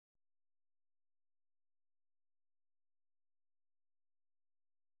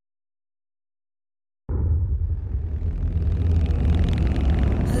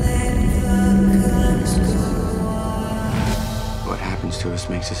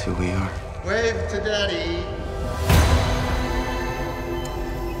makes us who we are. Wave to Daddy.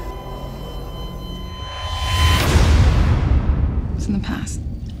 It's in the past.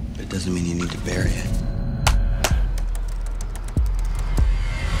 It doesn't mean you need to bury it.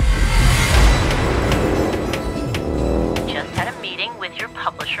 Just had a meeting with your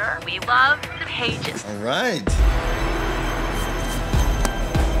publisher. We love the pages. All right.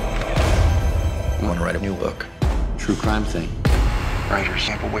 I want to write a new book. True crime thing. Writers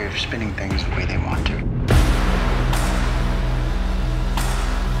have a way of spinning things the way they want to.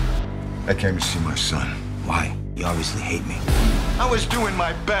 I came to see my son. Why? You obviously hate me. I was doing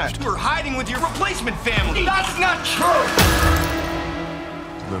my best. You were hiding with your replacement family. That's not true!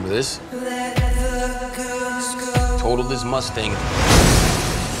 Remember this? Totaled his Mustang.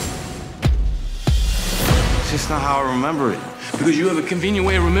 It's just not how I remember it. Because you have a convenient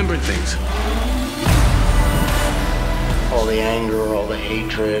way of remembering things. All the anger, all the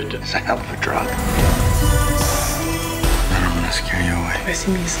hatred. It's a hell of a drug. I don't want to scare you away. I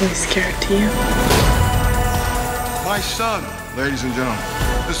seem easily scared to you. My son, ladies and gentlemen.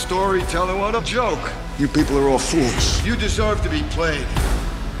 The storyteller, what a joke. You people are all fools. You deserve to be played.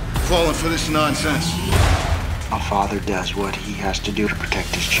 Falling for this nonsense. A father does what he has to do to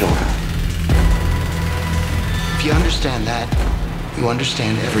protect his children. If you understand that, you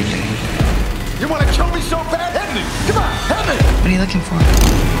understand everything. You want to kill me so bad? Hit me! Come on, hit me! What are you looking for?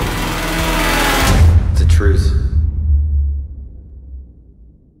 The truth.